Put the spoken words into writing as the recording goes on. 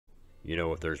You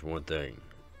know, if there's one thing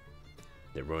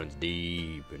that runs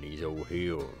deep in these old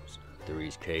hills, through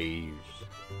these caves,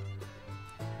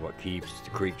 what keeps the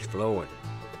creeks flowing?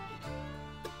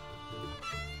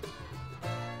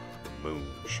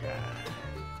 Moonshine.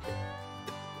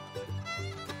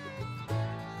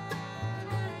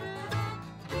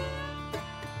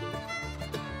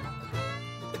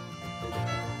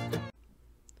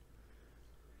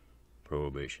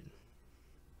 Prohibition.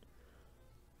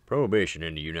 Prohibition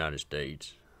in the United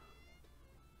States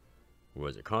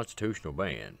was a constitutional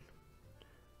ban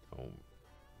on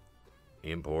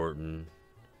importing,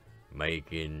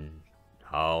 making,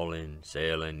 hauling,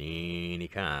 selling any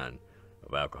kind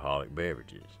of alcoholic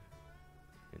beverages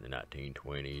in the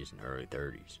 1920s and early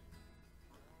 30s.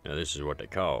 Now this is what they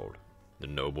called the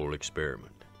noble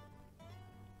experiment.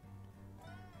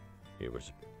 It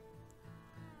was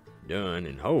done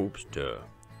in hopes to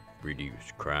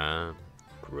reduce crime,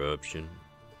 corruption,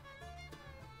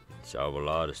 solve a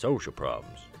lot of social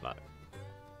problems like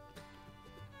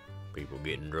people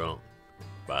getting drunk,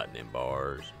 fighting in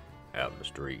bars, out in the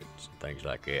streets, things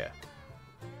like that.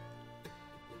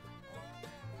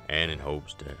 And in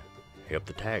hopes to help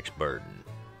the tax burden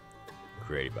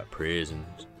created by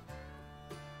prisons,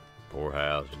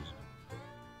 poorhouses,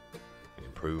 and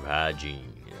improve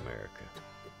hygiene in America.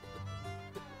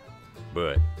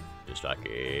 But just like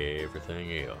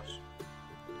everything else,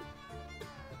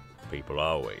 people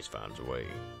always finds a way.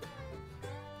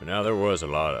 But now there was a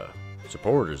lot of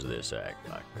supporters of this act,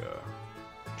 like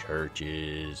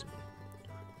churches,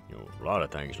 a lot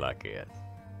of things like that.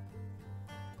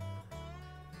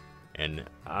 And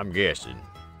I'm guessing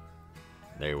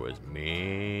there was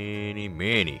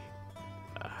many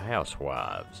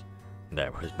housewives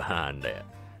that was behind that.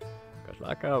 Because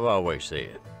like I've always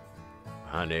said,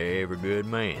 behind every good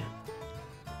man,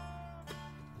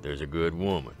 there's a good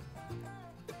woman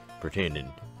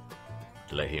pretending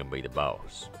to let him be the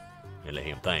boss and let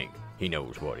him think he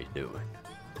knows what he's doing.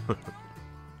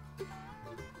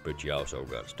 But you also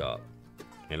got to stop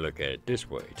and look at it this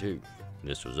way too.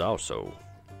 This was also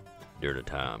during a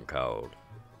time called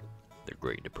the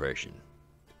Great Depression.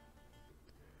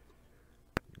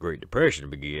 The Great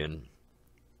Depression began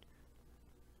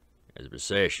as a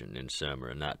recession in summer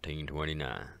of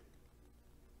 1929.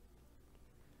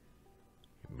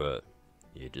 But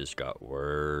it just got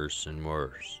worse and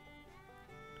worse.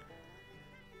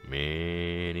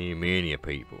 Many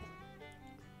people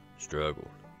struggled.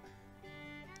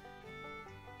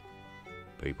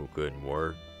 People couldn't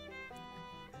work.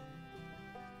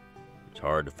 It's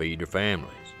hard to feed their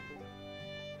families.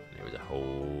 There was a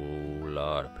whole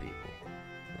lot of people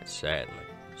that sadly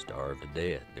starved to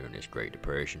death during this Great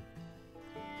Depression.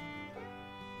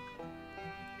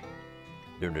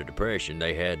 During the Depression,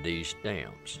 they had these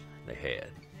stamps. They had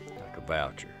like a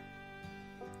voucher.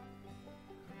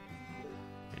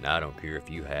 And I don't care if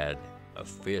you had a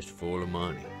fistful of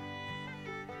money,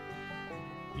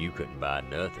 you couldn't buy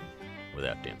nothing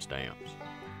without them stamps.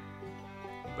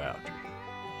 Vouchers.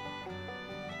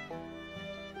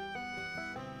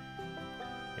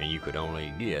 And you could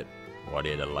only get what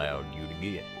it allowed you to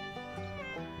get.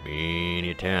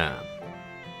 Many times,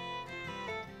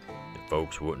 the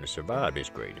folks wouldn't have survived this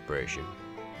Great Depression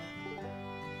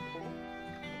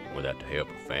without the help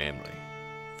of family,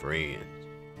 friends,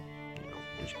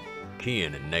 just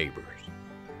kin and neighbors,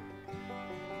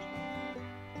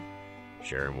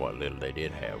 sharing what little they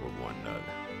did have with one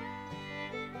another.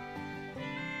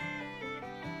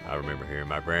 I remember hearing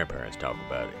my grandparents talk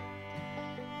about it.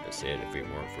 They said if it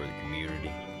weren't for the community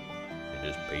and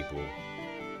just people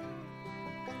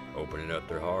opening up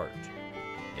their hearts,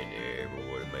 they never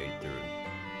would have made it through.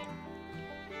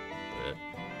 But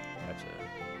that's a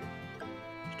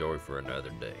story for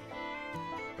another day.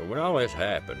 But when all this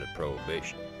happened at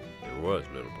Prohibition, there was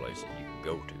little places you could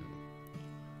go to.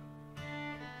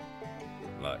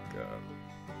 Like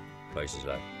places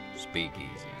like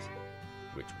speakeasies,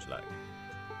 which was like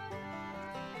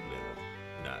little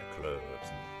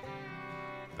nightclubs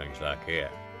and things like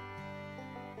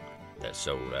that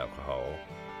sold alcohol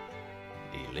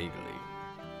illegally.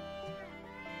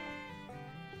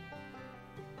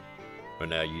 But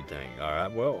now you think, all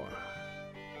right, well,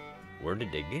 where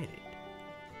did they get it?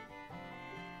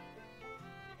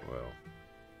 Well,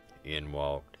 in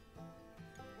walked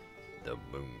the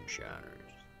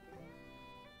Moonshiners.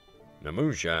 Now,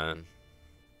 moonshine,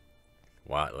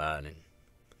 white lightning,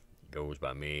 goes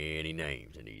by many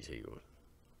names in these hills.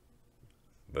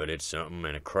 But it's something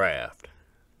and a craft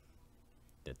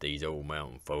that these old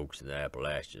mountain folks in the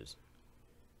Appalachians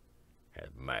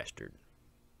have mastered.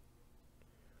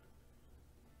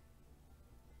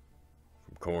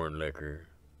 From corn liquor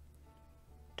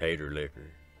tater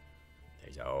liquor.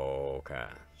 There's all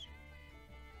kinds.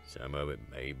 Some of it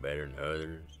made better than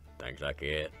others, things like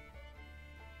that.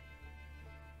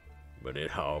 But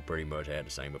it all pretty much had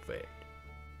the same effect.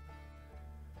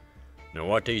 Now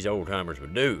what these old timers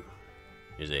would do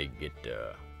is they'd get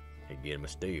them a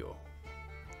steel,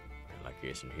 like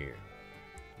this in here.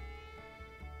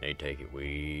 They'd take it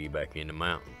way back in the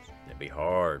mountains. That'd be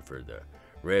hard for the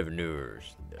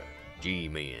revenuers, the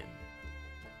G-men,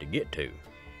 to get to.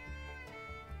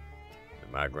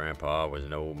 My grandpa was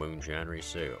an old moonshiner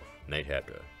himself, and they'd have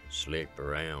to slip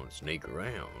around, sneak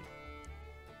around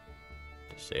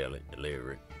to sell it,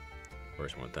 deliver it.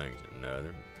 First one thing's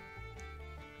another.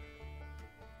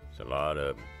 So a lot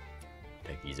of them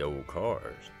take these old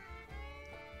cars,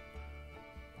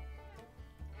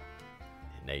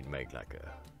 and they'd make like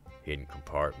hidden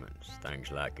compartments,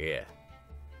 things like that.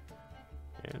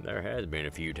 And there has been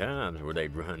a few times where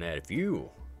they'd run out of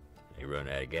fuel, they run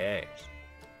out of gas.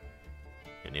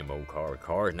 And them old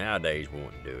cars nowadays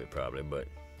won't do it probably, but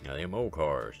now them old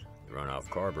cars, they run off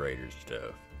carburetors and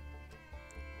stuff.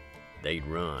 They'd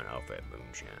run off that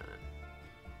moonshine.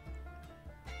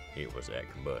 It was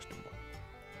that combustible.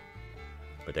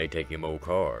 But they'd take them old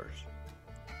cars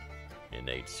and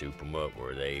they'd soup them up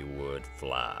where they would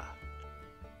fly.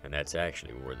 And that's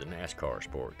actually where the NASCAR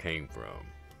sport came from,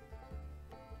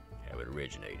 how it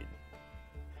originated.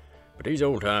 But these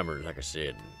old timers, like I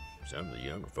said, some of the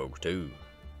younger folks too,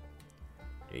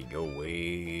 they go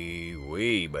way,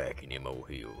 way back in them old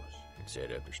hills and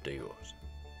set up their stills.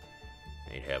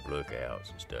 They'd have lookouts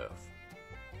and stuff.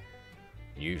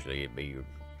 Usually it'd be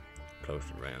close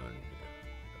around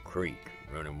a creek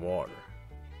running water.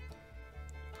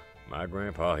 My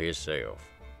grandpa himself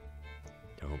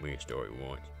told me a story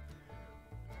once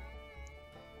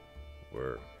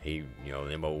where he,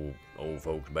 them old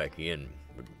folks back in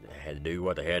had to do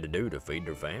what they had to do to feed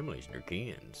their families and their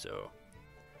kin. So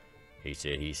he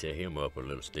said he set him up a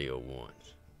little still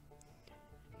once.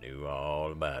 Knew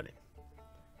all about it,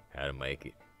 how to make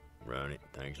it, run it,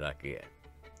 things like that.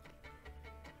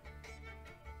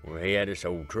 Well, he had this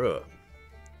old truck,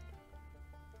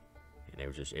 and it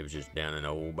was just down an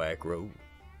old back road.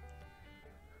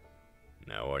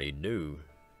 Now what he'd do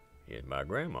is my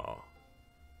grandma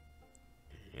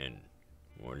and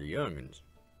one of the young'uns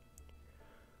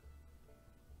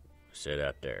sit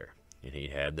out there, and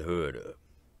he'd have the hood up.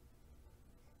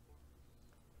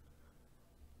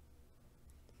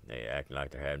 They acting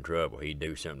like they're having trouble. He'd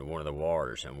do something to one of the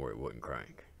wires somewhere it wouldn't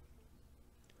crank.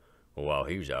 Well, while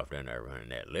he was off down there running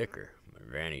that liquor, my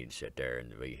granny'd sit there in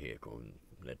the vehicle and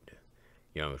let the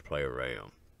young'uns play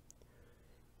around.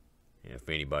 And if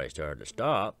anybody started to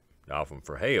stop, to offer them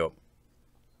for help,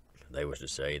 they was to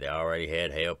say they already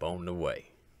had help on the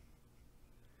way.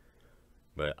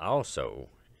 But also,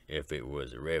 if it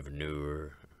was a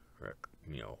revenuer or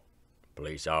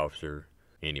police officer,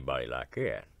 anybody like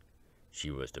that,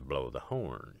 she was to blow the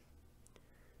horn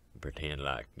and pretend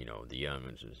like, the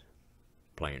young'uns was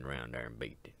playing around there and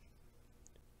beat it.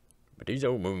 But these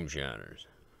old moonshiners,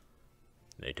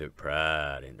 they took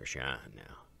pride in their shine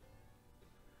now.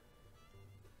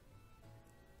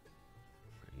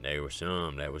 And there was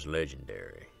some that was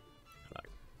legendary, like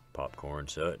Popcorn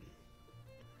Sutton.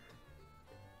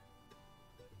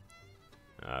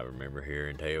 I remember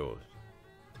hearing tales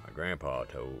my grandpa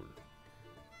told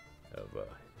of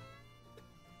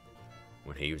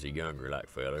when he was a younger like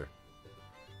feller,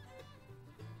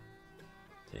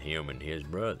 to him and his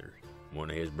brothers, one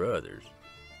of his brothers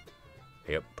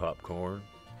helped Popcorn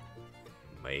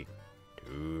make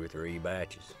 2 or 3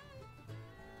 batches.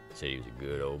 Said he was a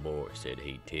good old boy. Said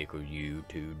he'd tickle you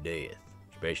to death,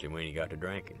 especially when he got to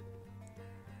drinking.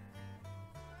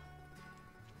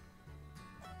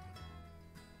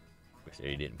 But said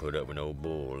he didn't put up with no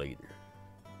bull either.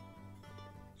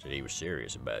 Said he was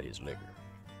serious about his liquor.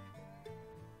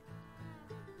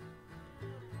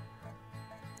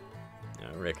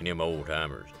 I reckon them old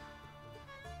timers,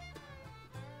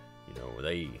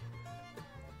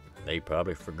 they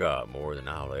probably forgot more than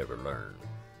I'll ever learn.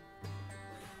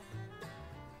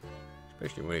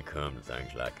 Especially when it comes to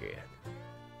things like that.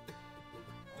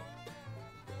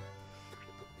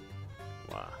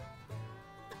 Why,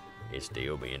 it's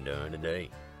still being done today.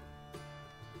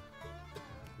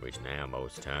 Which now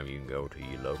most of the time you can go to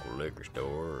your local liquor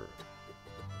store or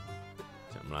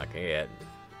something like that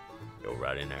and go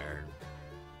right in there and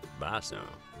buy some.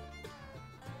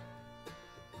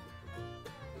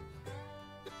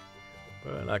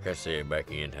 But like I said,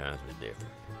 back in times was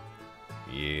different.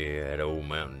 Yeah, that old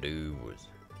Mountain Dew was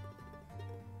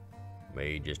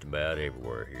made just about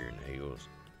everywhere here in the hills.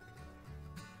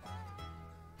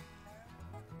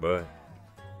 But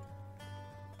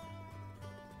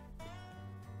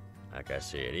Like I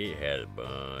said, it had a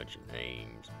bunch of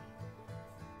names.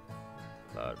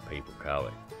 A lot of people call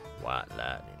it White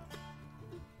Lightning,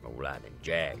 Old Lightning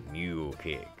Jack, Mule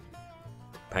Kick,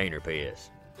 Painter Piss.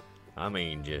 I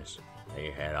mean, just,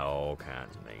 they had all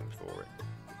kinds of names for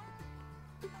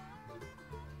it.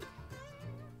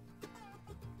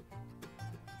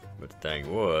 But the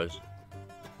thing was,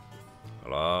 a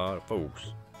lot of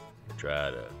folks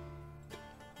try to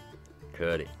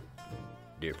cut it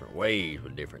different ways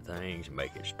with different things and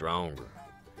make it stronger.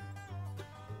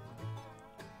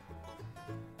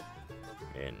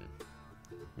 And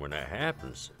when that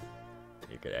happens,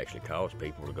 it could actually cause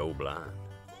people to go blind.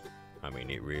 I mean,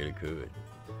 it really could.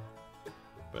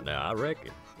 But now I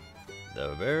reckon the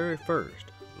very first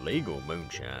legal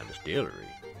moonshine distillery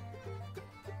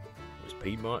was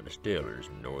Piedmont Distillers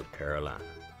in North Carolina.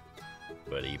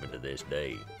 But even to this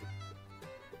day,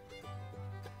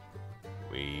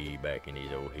 way back in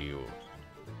these old hills,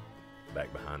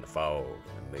 back behind the fog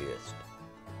and mist,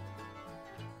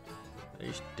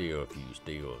 there's still a few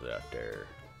stills out there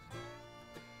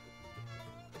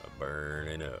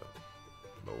burning up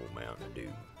old Mountain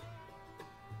Dew.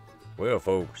 Well,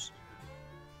 folks,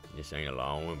 this ain't a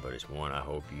long one, but it's one I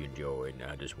hope you enjoyed, and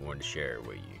I just wanted to share it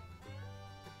with you.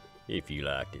 If you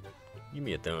liked it, give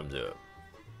me a thumbs up.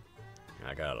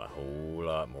 I got a whole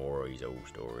lot more of these old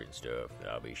stories and stuff that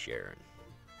I'll be sharing.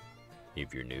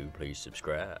 If you're new, please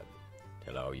subscribe.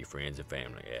 Tell all your friends and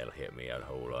family. That'll help me out a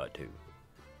whole lot too.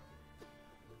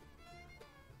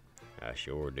 I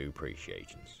sure do appreciate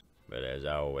you. But as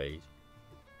always,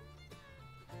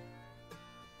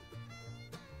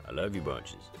 I love you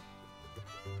bunches.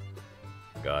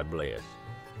 God bless.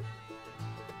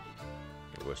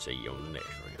 And we'll see you on the next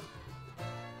round.